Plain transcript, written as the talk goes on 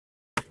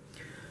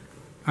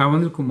I'm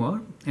Anil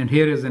Kumar, and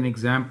here is an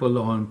example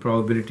on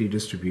probability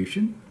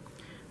distribution.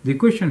 The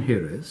question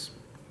here is,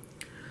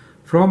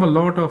 from a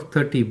lot of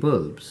 30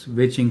 bulbs,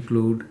 which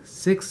include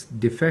 6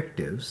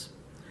 defectives,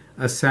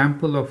 a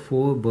sample of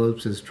 4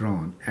 bulbs is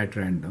drawn at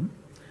random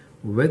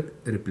with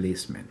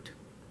replacement.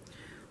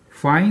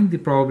 Find the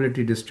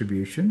probability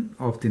distribution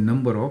of the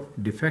number of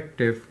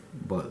defective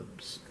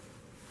bulbs.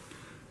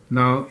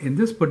 Now, in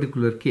this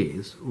particular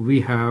case,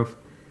 we have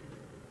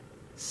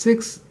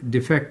 6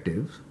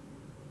 defectives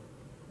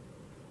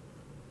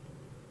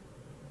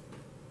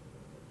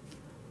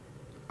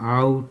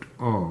out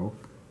of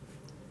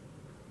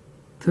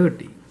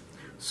 30.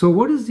 So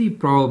what is the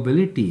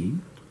probability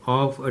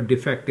of a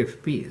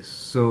defective piece?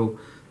 So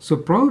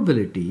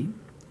probability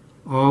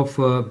of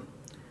a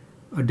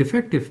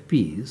defective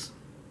piece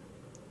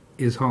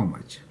is how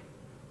much?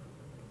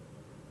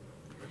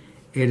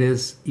 It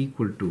is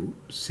equal to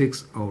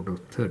 6 out of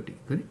 30,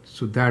 correct?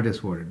 So that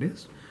is what it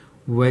is,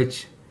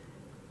 which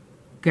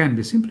can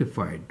be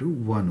simplified to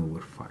 1 over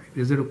 5.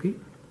 Is that okay?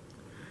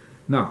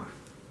 Now,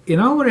 in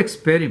our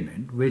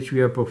experiment, which we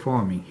are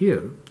performing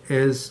here,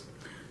 is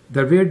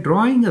that we are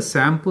drawing a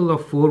sample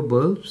of 4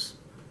 bulbs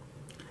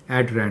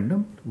at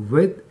random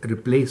with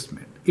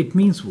replacement. It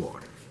means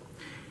what?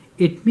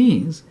 It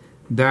means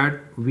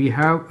that we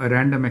have a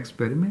random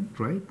experiment,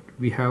 right?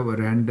 We have a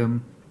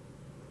random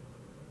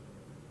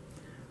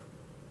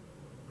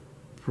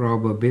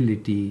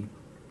probability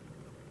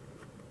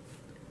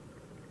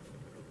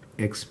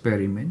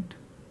experiment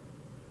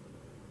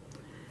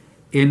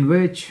in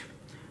which,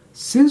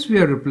 since we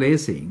are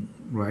replacing,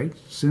 right,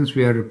 since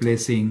we are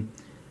replacing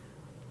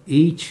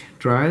each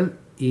trial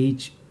is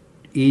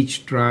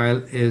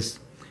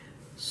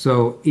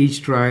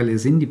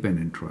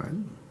independent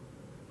trial.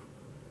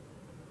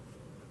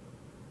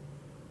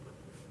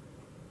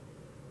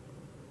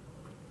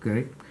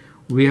 Correct.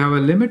 We have a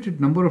limited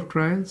number of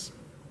trials.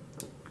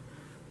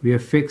 We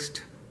have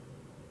fixed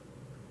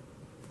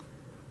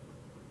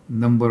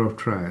number of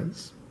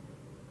trials,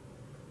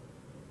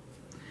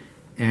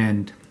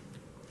 and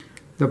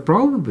the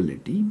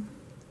probability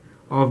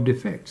of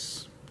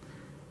defects.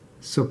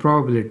 So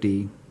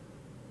probability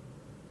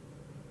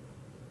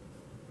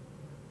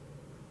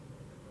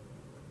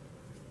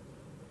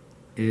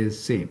is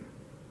same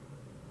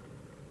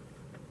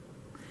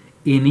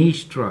in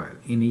each trial,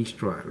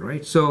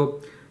 right? So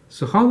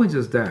how much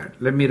is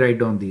that? Let me write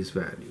down these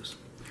values.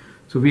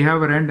 So we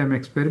have a random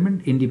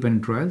experiment,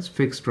 independent trials,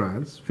 fixed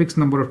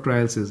number of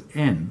trials is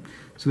n.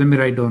 So let me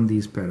write down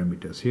these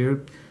parameters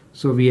here.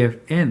 So we have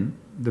n,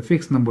 the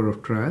fixed number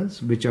of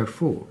trials, which are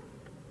 4.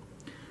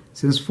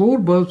 Since 4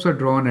 bulbs are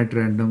drawn at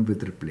random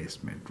with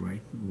replacement,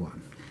 right?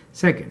 1.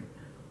 Second,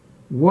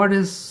 what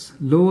is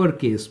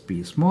lowercase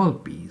p, small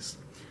p's?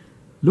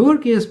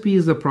 Lowercase p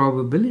is the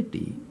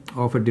probability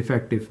of a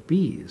defective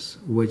piece,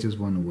 which is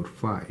 1 over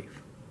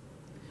 5.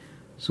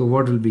 So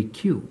what will be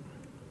q?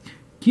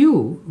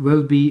 Q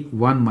will be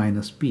 1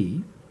 minus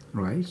p,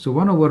 right? So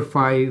 1 over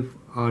 5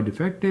 are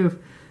defective,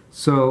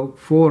 so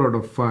 4 out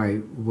of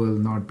 5 will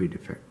not be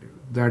defective.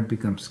 That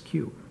becomes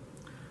q.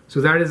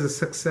 So that is the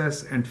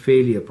success and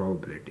failure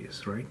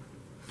probabilities, right?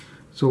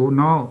 So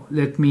now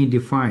let me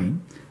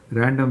define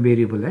random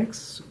variable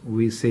x.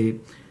 We say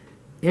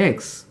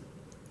x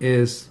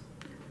is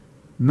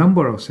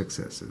number of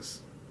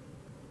successes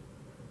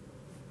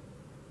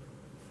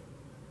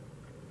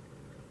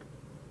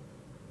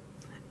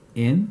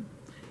in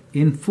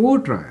 4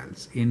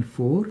 trials.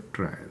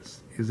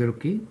 Is that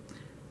okay?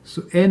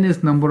 So n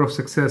is number of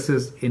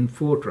successes in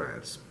 4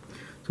 trials.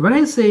 So when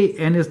I say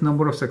n is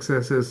number of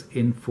successes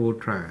in 4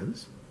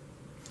 trials,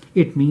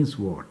 it means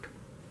what?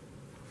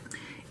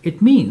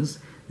 It means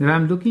that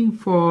I'm looking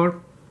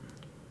for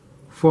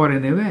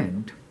an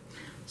event.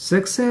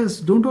 Success,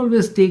 don't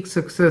always take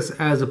success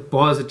as a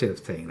positive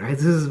thing, right?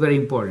 This is very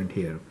important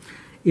here.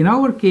 In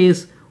our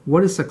case,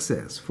 what is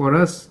success? For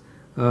us,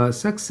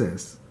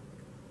 success,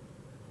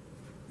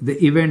 the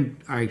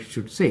event, I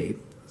should say,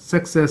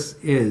 success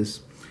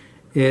is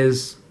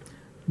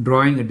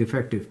drawing a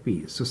defective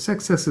piece. So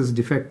success is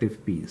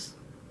defective piece.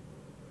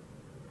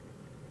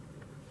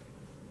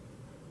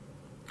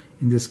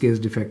 In this case,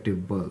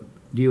 defective bulb.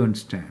 Do you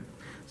understand?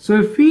 So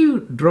if we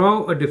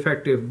draw a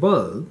defective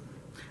bulb,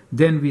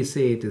 then we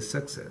say it is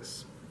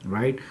success,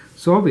 right?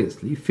 So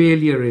obviously,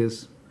 failure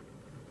is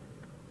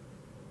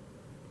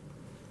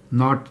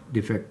not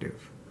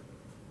defective.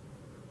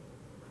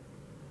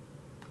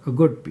 A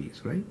good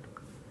piece, right?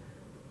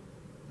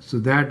 So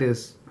that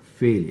is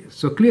failure.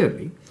 So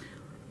clearly,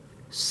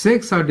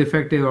 6 are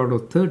defective out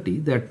of 30.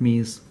 That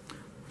means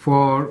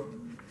for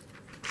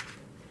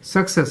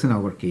success in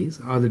our case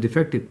are the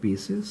defective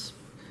pieces.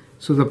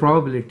 So the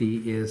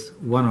probability is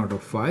 1 out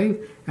of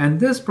 5. And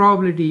this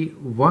probability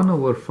 1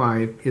 over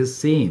 5 is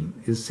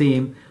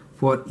same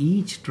for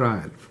each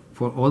trial,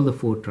 for all the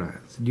 4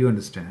 trials. Do you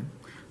understand?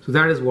 So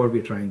that is what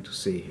we're trying to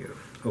say here.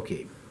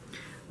 Okay.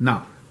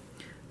 Now,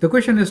 the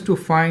question is to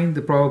find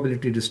the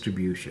probability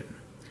distribution.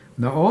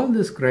 Now all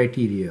this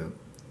criteria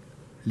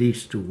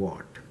leads to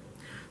what?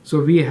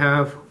 So we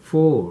have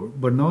 4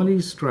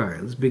 Bernoulli's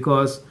trials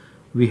because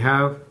we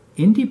have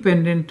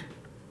independent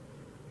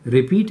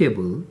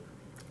repeatable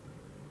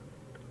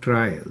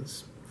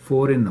trials,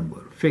 4 in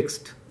number,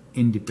 fixed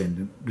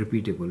independent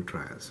repeatable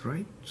trials,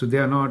 right? So they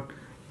are not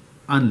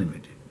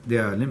unlimited, they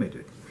are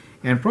limited.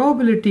 And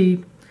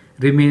probability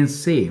remains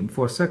same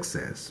for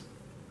success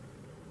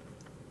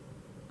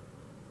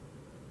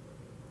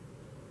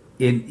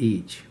in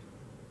each.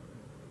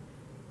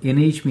 In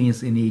each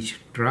means in each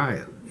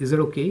trial. Is it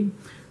okay?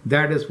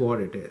 That is what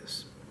it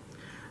is.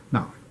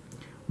 Now,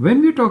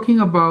 when we're talking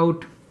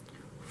about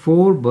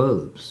 4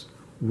 bulbs,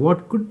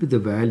 what could be the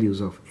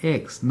values of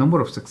X,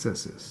 number of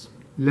successes?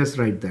 Let's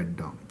write that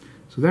down.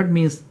 So that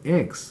means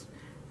X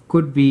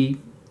could be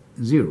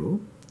 0,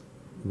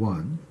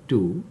 1,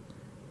 2,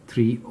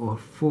 3 or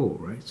 4,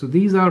 right? So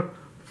these are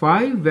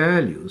 5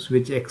 values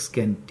which X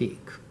can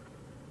take.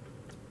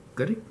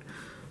 Correct?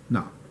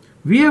 Now,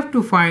 we have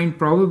to find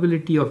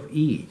probability of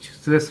each.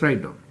 So let's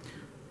write down.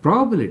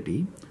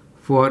 Probability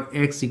for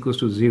X equals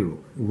to 0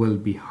 will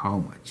be how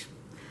much?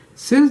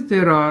 Since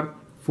there are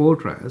 4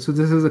 trials, so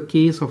this is a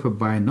case of a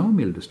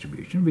binomial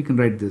distribution. We can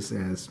write this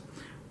as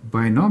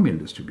binomial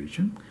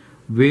distribution,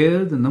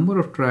 where the number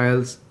of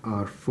trials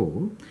are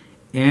 4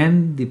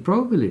 and the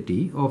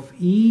probability of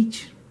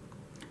each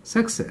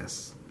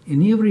success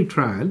in every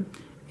trial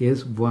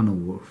is 1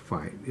 over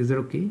 5. Is that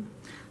okay?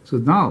 So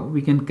now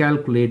we can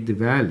calculate the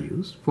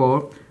values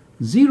for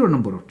 0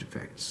 number of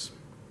defects.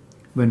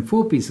 When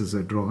 4 pieces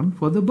are drawn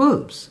for the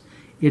bulbs,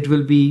 it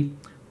will be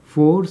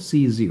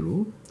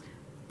 4C0,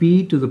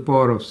 P to the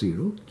power of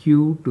 0,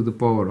 Q to the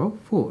power of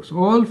 4. So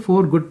all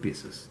 4 good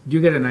pieces.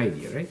 You get an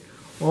idea, right?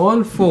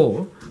 All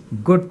 4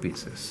 good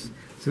pieces.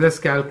 So let's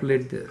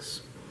calculate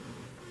this.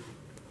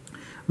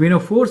 We know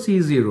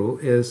 4C0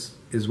 is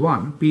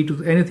 1, P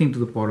to anything to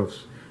the power of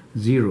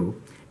 0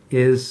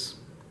 is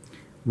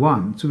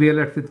 1. So we are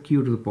left with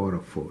Q to the power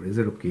of 4. Is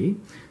that okay?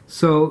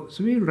 So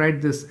we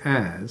write this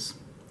as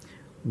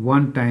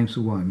 1 times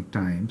 1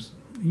 times,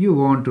 you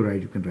want to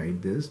write, you can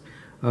write this,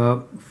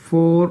 4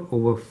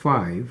 over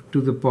 5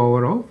 to the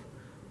power of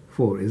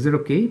 4. Is it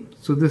okay?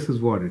 So this is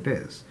what it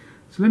is.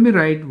 So let me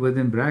write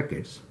within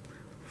brackets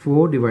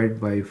 4 divided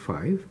by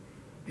 5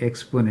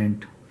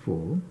 exponent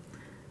 4.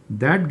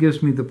 That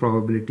gives me the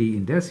probability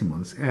in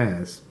decimals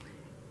as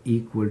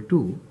equal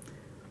to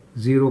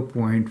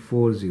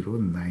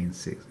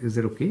 0.4096. Is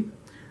that okay?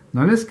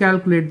 Now let's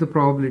calculate the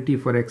probability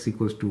for X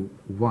equals to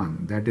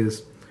 1. That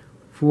is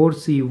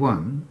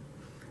 4C1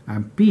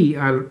 and P,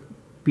 I'll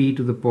P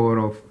to the power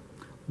of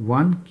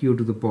 1, Q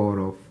to the power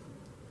of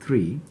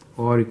 3,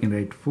 or you can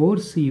write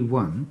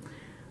 4C1,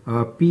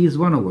 P is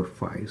 1 over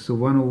 5. So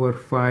 1 over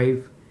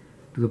 5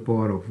 to the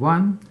power of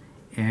 1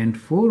 and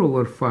 4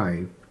 over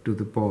 5 to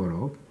the power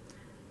of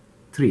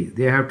 3.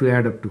 They have to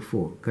add up to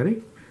 4,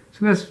 correct?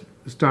 So let's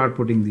start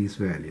putting these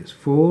values.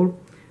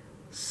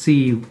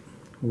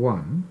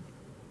 4C1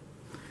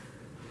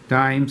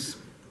 times,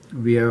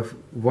 we have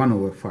 1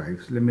 over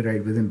 5. So let me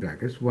write within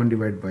brackets 1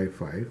 divided by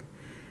 5.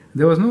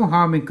 There was no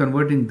harm in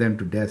converting them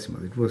to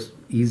decimal. It was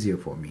easier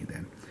for me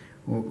then.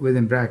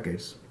 Within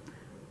brackets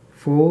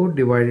 4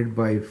 divided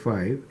by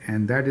 5,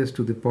 and that is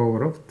to the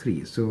power of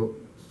 3. So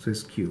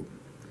it's Q.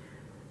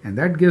 And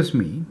that gives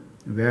me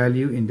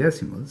value in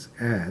decimals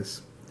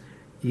as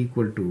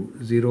equal to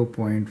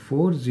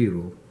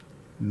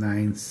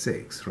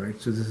 0.4096,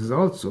 right? So this is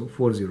also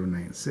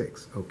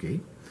 4096, okay?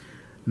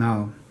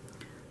 Now,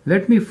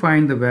 let me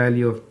find the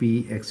value of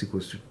P X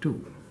equals to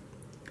 2.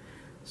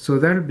 So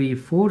that will be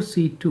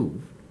 4C2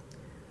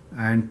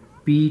 and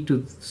P to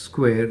the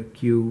square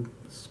Q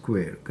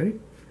square, correct?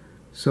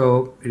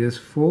 So it is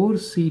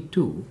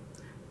 4C2,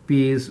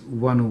 P is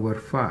 1 over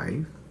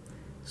 5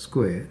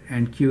 square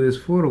and Q is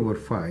 4 over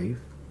 5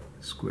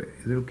 square.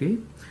 Is it okay?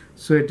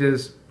 So it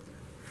is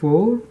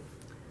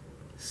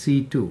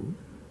 4C2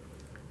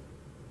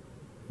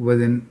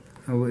 within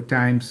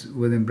times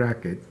within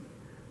bracket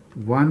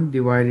 1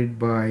 divided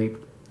by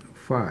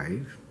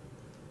 5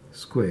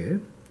 square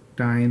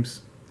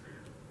times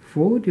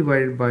 4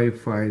 divided by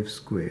 5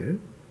 square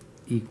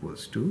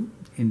equals to,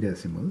 in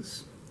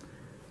decimals,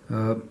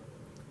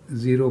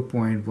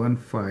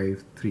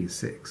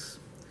 0.1536.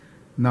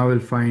 Now we'll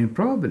find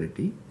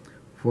probability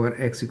for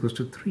X equals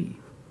to 3,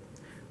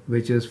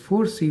 which is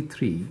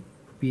 4C3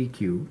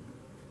 PQ,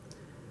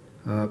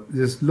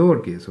 this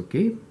lowercase,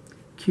 okay,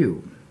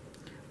 Q,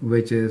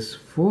 which is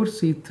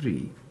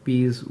 4C3,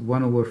 P is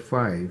 1 over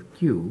 5,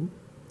 Q,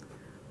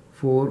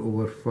 4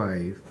 over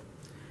 5.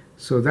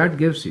 So that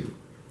gives you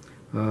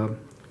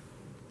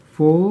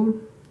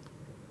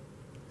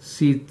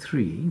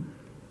 4C3,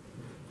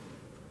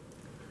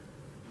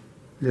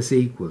 let's say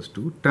equals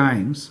to,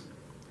 times,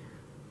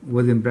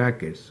 within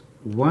brackets,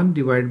 1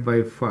 divided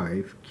by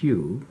 5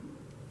 cube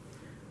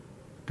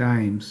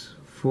times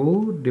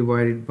 4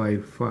 divided by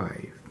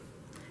 5,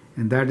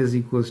 and that is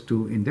equals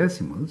to, in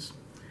decimals,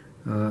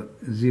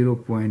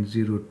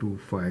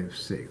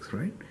 0.0256,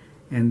 right?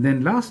 And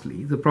then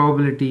lastly, the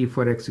probability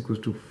for X equals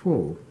to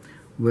 4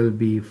 will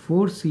be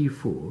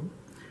 4C4,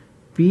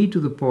 P to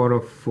the power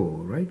of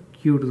 4, right?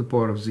 Q to the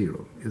power of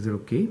 0. Is it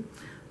okay?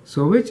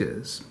 So which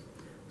is,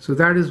 So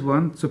that is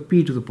 1. So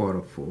p to the power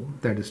of 4.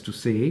 That is to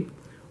say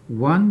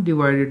 1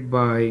 divided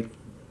by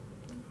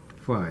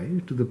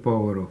 5 to the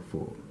power of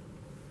 4.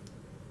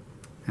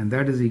 And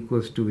that is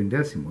equals to, in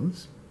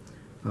decimals,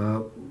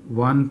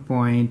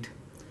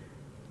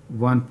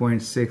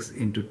 1.6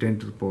 into 10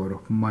 to the power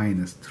of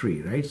minus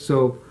 3, right?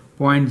 So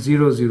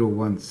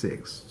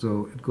 0.0016.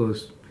 So it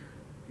goes,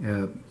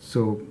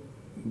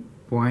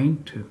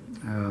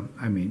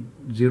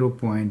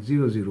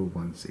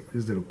 0.0016.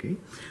 Is that okay?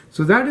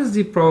 So that is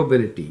the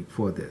probability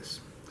for this.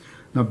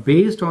 Now,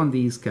 based on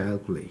these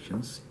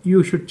calculations,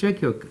 you should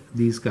check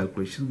these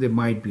calculations. They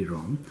might be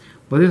wrong,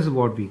 but this is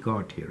what we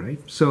got here,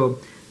 right? So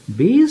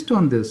based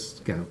on this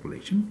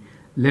calculation,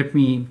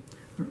 it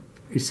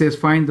says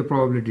find the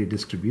probability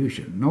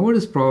distribution. Now, what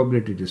is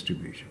probability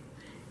distribution?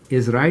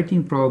 Is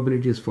writing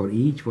probabilities for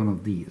each one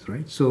of these,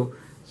 right? So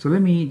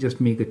let me just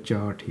make a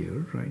chart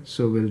here, right?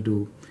 So we'll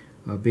do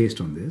based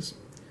on this.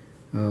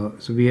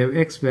 So we have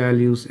x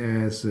values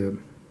as,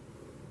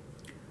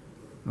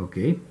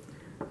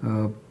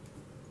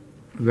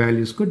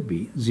 values could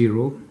be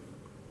 0,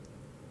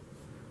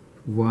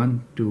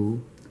 1,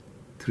 2,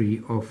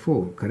 3, or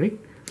 4,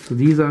 correct? So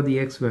these are the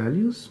x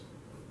values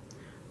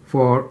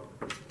for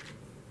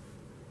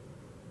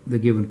the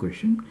given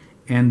question,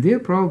 and their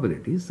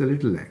probabilities, the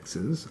little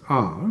x's,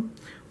 are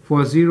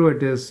for 0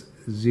 it is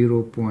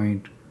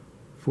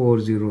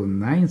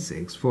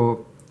 0.4096.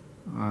 For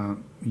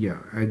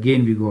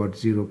again we got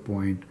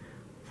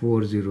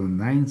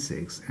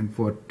 0.4096, and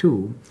for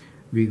 2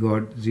 we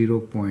got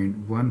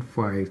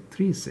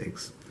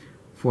 0.1536.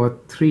 For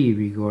 3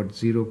 we got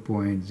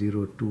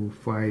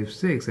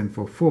 0.0256, and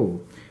for 4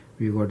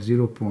 we got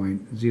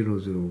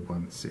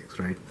 0.0016,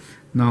 right?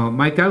 Now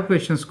my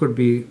calculations could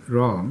be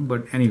wrong,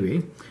 but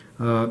anyway,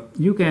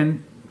 you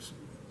can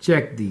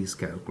check these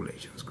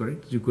calculations,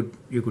 correct? You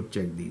could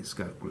check these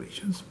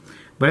calculations.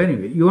 But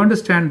anyway, you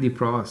understand the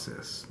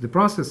process. The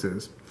process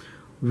is,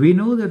 we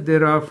know that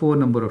there are 4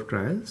 number of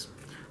trials.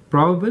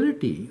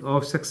 Probability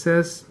of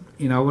success,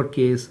 in our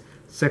case,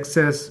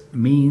 success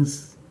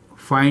means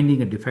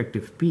finding a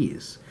defective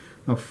piece.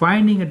 Now,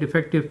 finding a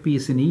defective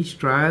piece in each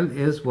trial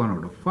is 1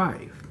 out of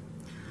 5.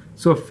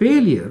 So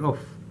failure of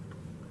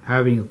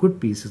having a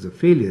good piece is a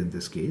failure in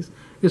this case,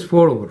 is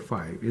 4 over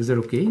 5. Is that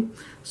okay?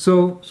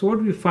 So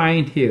what we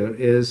find here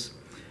is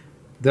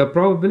the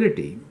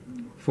probability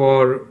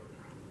for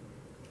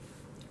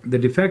the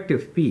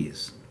defective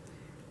piece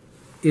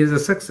is a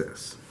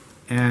success,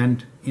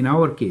 and in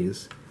our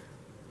case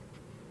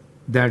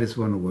that is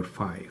 1 over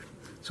 5.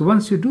 So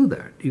once you do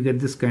that, you get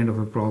this kind of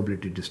a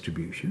probability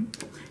distribution.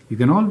 You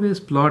can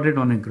always plot it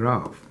on a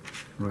graph,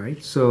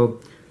 right? So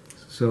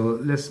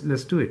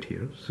let's do it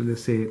here. So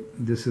let's say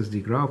this is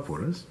the graph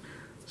for us.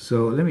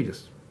 So let me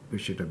just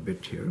push it a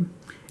bit here.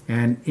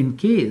 And in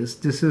case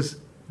these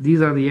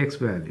are the x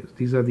values.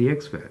 These are the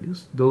x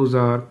values. Those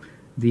are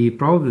the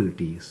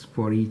probabilities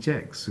for each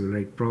x. So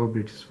write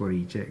probabilities for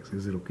each x.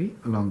 Is it okay?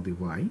 Along the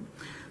y.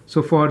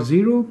 So for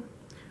 0,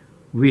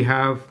 we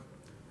have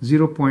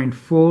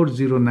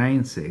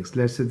 0.4096.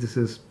 Let's say this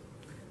is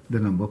the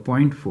number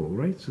 0.4,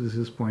 right? So this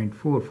is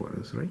 0.4 for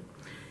us, right?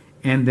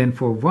 And then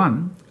for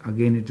 1,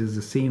 again it is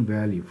the same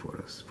value for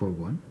us, for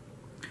 1.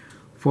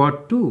 For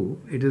 2,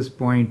 it is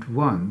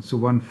 0.1, so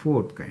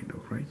 1/4 kind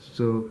of, right?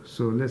 So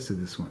let's say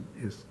this one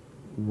is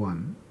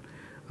 1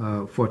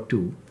 for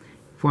 2.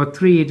 For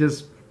 3, it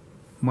is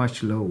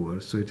much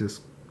lower, so it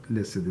is,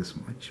 let's say, this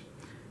much.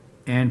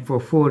 And for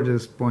 4, it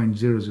is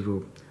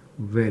 0.00,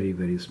 very,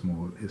 very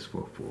small, is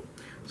for 4.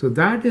 So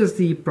that is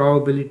the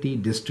probability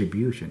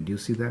distribution. Do you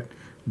see that?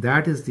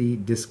 That is the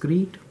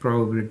discrete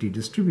probability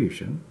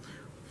distribution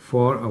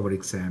for our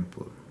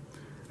example.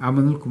 I'm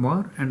Anil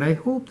Kumar, and I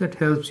hope that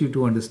helps you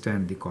to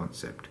understand the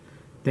concept.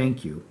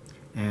 Thank you,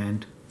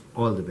 and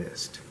all the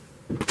best.